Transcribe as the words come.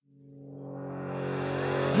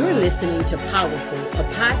You're listening to Powerful, a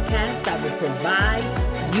podcast that will provide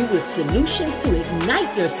you with solutions to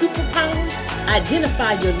ignite your superpowers,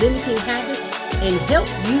 identify your limiting habits, and help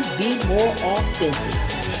you be more authentic.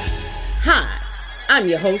 Hi, I'm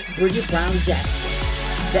your host, Bridget Brown Jackson.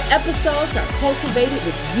 The episodes are cultivated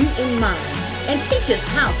with you in mind and teach us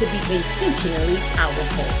how to be intentionally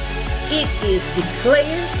powerful. It is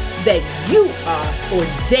declared that you are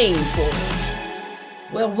ordained for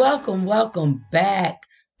it. Well, welcome back,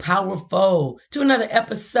 Powerful, to another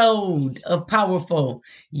episode of Powerful.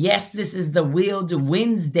 Yes, this is the Willed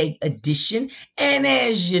Wednesday edition. And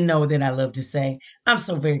as you know that I love to say, I'm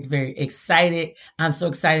so very excited. I'm so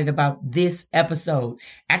excited about this episode.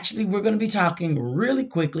 Actually, we're going to be talking really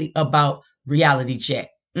quickly about reality check.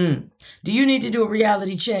 Do you need to do a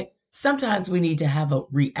reality check? Sometimes we need to have a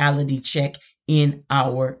reality check in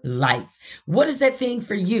our life. What is that thing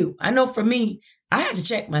for you? I know for me, I had to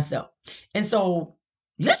check myself. And so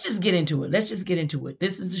let's just get into it. This is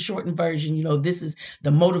the shortened version. You know, this is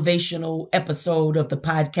the motivational episode of the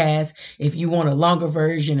podcast. If you want a longer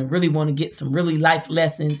version and really want to get some really life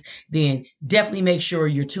lessons, then definitely make sure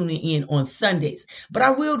you're tuning in on Sundays. But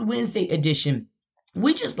our Willed Wednesday edition,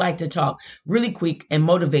 we just like to talk really quick and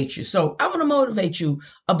motivate you. So I want to motivate you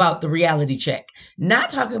about the reality check, not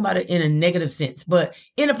talking about it in a negative sense, but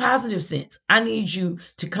in a positive sense. I need you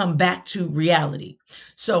to come back to reality.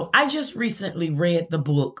 So I just recently read the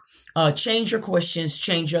book, Change Your Questions,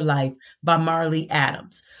 Change Your Life by Marley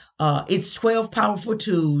Adams. It's 12 powerful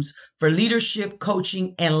tools for leadership,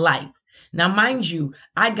 coaching, and life. Now, mind you,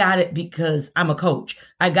 I got it because I'm a coach.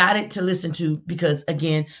 I got it to listen to because,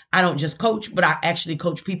 again, I don't just coach, but I actually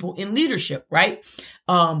coach people in leadership, right?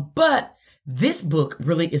 But this book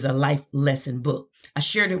really is a life lesson book. I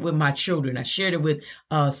shared it with my children. I shared it with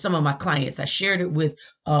some of my clients. I shared it with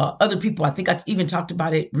other people. I think I even talked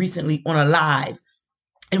about it recently on a live.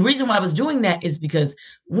 And the reason why I was doing that is because,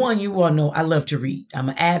 one, you all know I love to read. I'm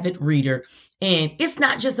an avid reader, and it's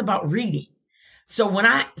not just about reading. So when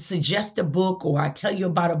I suggest a book or I tell you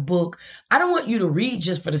about a book, I don't want you to read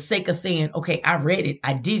just for the sake of saying, okay, I read it,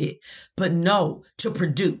 I did it. But no, to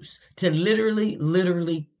produce, to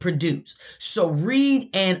literally produce. So read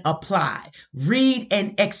and apply, read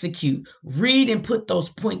and execute, read and put those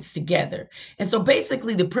points together. And so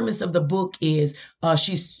basically the premise of the book is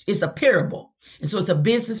it's a parable. And so it's a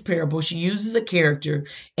business parable. She uses a character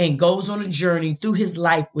and goes on a journey through his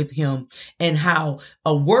life with him and how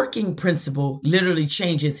a working principle literally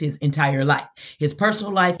changes his entire life, his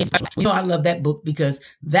personal life. You know, I love that book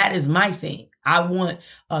because that is my thing. I want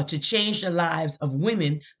to change the lives of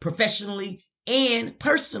women professionally and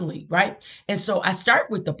personally, right? And so I start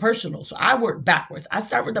with the personal. So I work backwards. I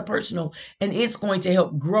start with the personal, and it's going to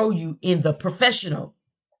help grow you in the professional.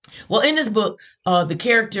 Well, in this book, the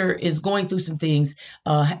character is going through some things,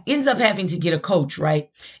 ends up having to get a coach, right?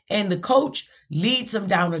 And the coach leads him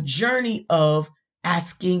down a journey of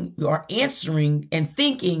asking or answering and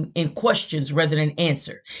thinking in questions rather than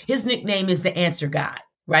answer. His nickname is the answer guy,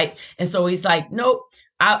 right? And so he's like, nope,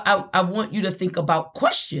 I want you to think about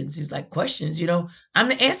questions. He's like, questions, you know, I'm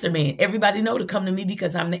the answer man. Everybody know to come to me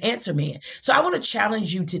because I'm the answer man. So I want to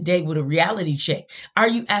challenge you today with a reality check. Are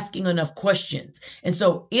you asking enough questions? And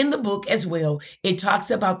so in the book as well, it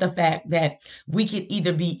talks about the fact that we can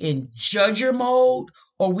either be in judger mode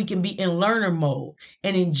or we can be in learner mode.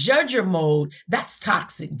 And in judger mode, that's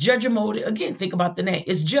toxic. Judger mode, again, think about the name.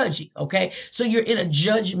 It's judging, okay? So you're in a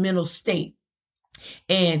judgmental state.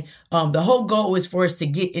 And the whole goal is for us to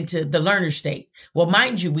get into the learner state. Well,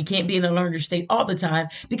 mind you, we can't be in the learner state all the time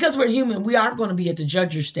because we're human. We are going to be at the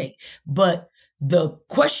judger state. But the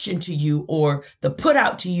question to you or the put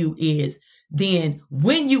out to you is, then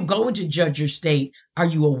when you go into judger state, are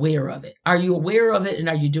you aware of it? Are you aware of it? And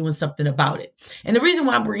are you doing something about it? And the reason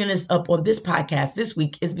why I'm bringing this up on this podcast this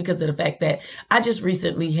week is because of the fact that I just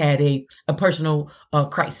recently had a personal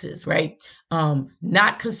crisis, right?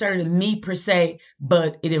 Not concerning me per se,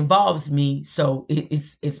 but it involves me. So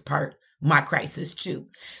it's part my crisis too.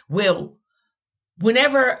 Well,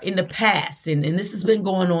 whenever in the past, and this has been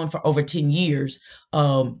going on for over 10 years,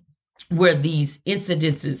 where these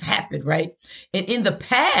incidences happen, right? And in the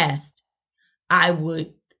past, I would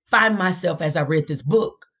find myself as I read this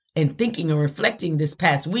book and thinking and reflecting this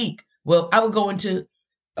past week, well, I would go into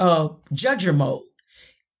judger mode.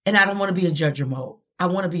 And I don't want to be in judger mode. I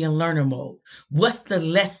want to be in learner mode. What's the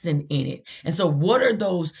lesson in it? And so what are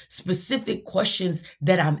those specific questions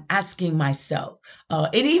that I'm asking myself?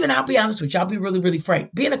 And even I'll be honest with you, I'll be really, really frank.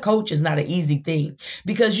 Being a coach is not an easy thing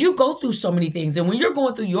because you go through so many things. And when you're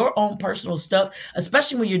going through your own personal stuff,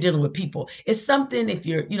 especially when you're dealing with people, it's something if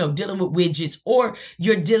you're, dealing with widgets or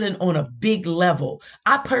you're dealing on a big level.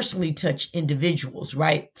 I personally touch individuals,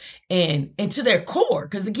 right? And to their core,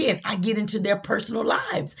 because again, I get into their personal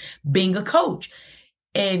lives being a coach.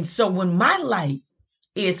 And so when my life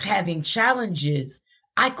is having challenges,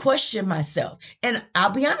 I question myself. And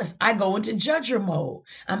I'll be honest, I go into judger mode.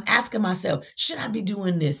 I'm asking myself, should I be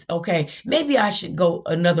doing this? Okay, maybe I should go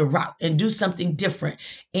another route and do something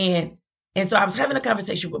different. And so I was having a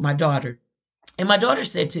conversation with my daughter, and my daughter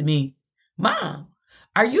said to me, Mom,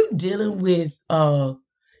 are you dealing with,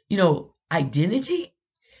 identity?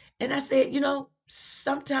 And I said,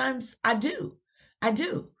 sometimes I do.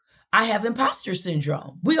 I have imposter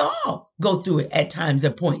syndrome. We all go through it at times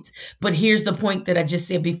and points. But here's the point that I just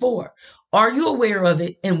said before. Are you aware of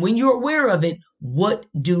it? And when you're aware of it, what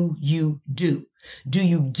do you do? Do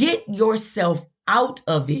you get yourself out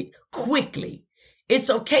of it quickly? It's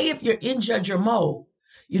okay if you're in judger mode,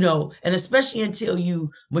 and especially until you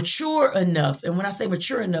mature enough. And when I say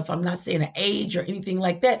mature enough, I'm not saying an age or anything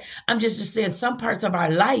like that. I'm just saying some parts of our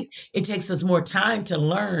life, it takes us more time to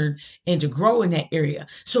learn and to grow in that area.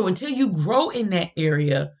 So until you grow in that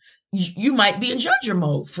area, you might be in judger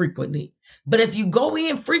mode frequently. But if you go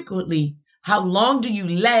in frequently, how long do you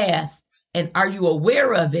last? And are you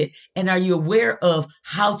aware of it? And are you aware of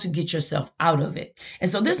how to get yourself out of it? And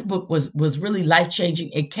so this book was really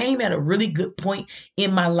life-changing. It came at a really good point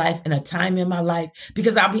in my life and a time in my life,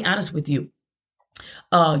 because I'll be honest with you.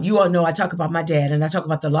 You all know I talk about my dad and I talk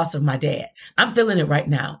about the loss of my dad. I'm feeling it right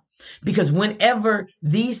now because whenever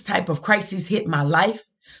these type of crises hit my life,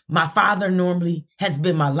 my father normally has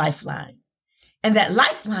been my lifeline, and that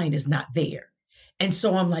lifeline is not there. And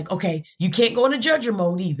so I'm like, okay, you can't go into judger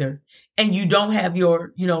mode either. And you don't have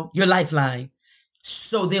your lifeline.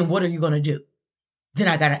 So then what are you going to do? Then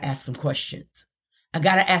I got to ask some questions. I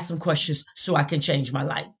got to ask some questions so I can change my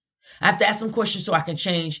life. I have to ask some questions so I can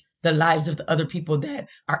change the lives of the other people that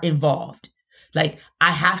are involved. Like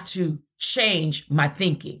I have to change my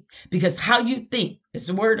thinking, because how you think, as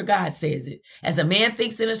the word of God says it, as a man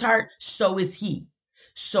thinks in his heart, so is he.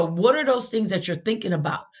 So what are those things that you're thinking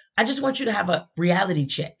about? I just want you to have a reality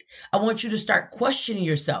check. I want you to start questioning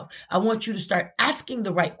yourself. I want you to start asking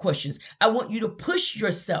the right questions. I want you to push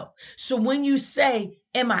yourself. So when you say,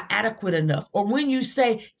 am I adequate enough? Or when you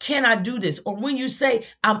say, can I do this? Or when you say,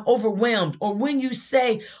 I'm overwhelmed? Or when you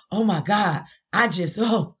say, oh my God,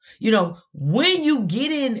 when you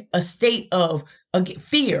get in a state of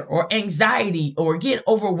fear or anxiety or get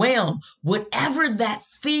overwhelmed, whatever that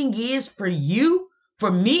thing is for you,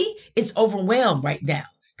 for me, it's overwhelmed right now.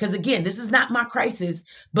 Because again, this is not my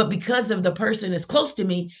crisis, but because of the person that's close to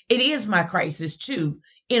me, it is my crisis too,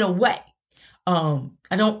 in a way.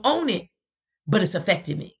 I don't own it, but it's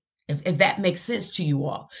affecting me, if that makes sense to you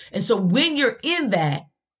all. And so when you're in that,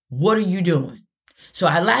 what are you doing? So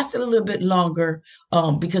I lasted a little bit longer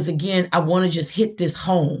because again, I want to just hit this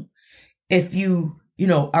home. If you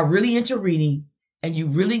are really into reading and you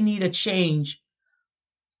really need a change,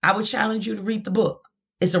 I would challenge you to read the book.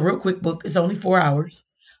 It's a real quick book. It's only 4 hours.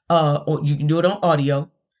 Or you can do it on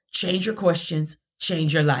audio. Change your questions,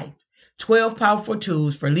 change your life. 12 powerful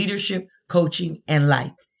tools for leadership, coaching, and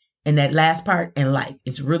life. And that last part, and life,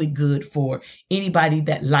 it's really good for anybody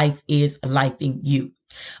that life is lifing you.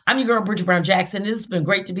 I'm your girl, Bridget Brown Jackson. It's been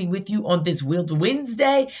great to be with you on this Wield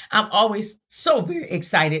Wednesday. I'm always so very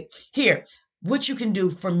excited. Here, what you can do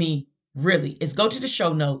for me really is go to the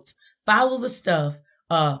show notes, follow the stuff,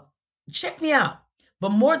 check me out.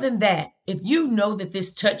 But more than that, if you know that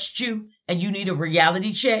this touched you and you need a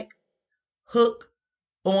reality check, hook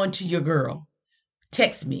on to your girl.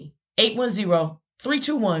 Text me,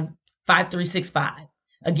 810-321-5365.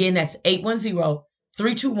 Again, that's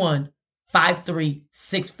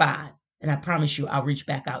 810-321-5365. And I promise you, I'll reach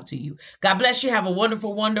back out to you. God bless you. Have a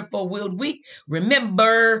wonderful, wonderful Willed Week.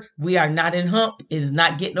 Remember, we are not in hump. It is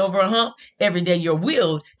not getting over a hump. Every day you're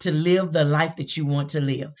willed to live the life that you want to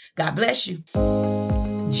live. God bless you.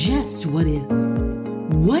 Just what if?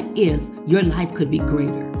 What if your life could be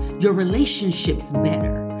greater, your relationships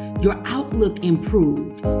better, your outlook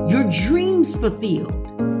improved, your dreams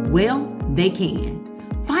fulfilled? Well, they can.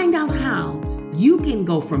 Find out how you can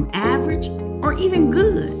go from average or even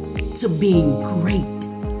good to being great.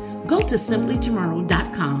 Go to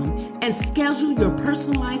simplytomorrow.com and schedule your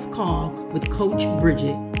personalized call with Coach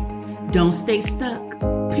Bridget. Don't stay stuck,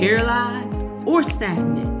 paralyzed, or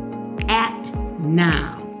stagnant. Act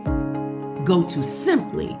now. Go to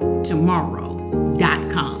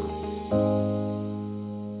simplytomorrow.com.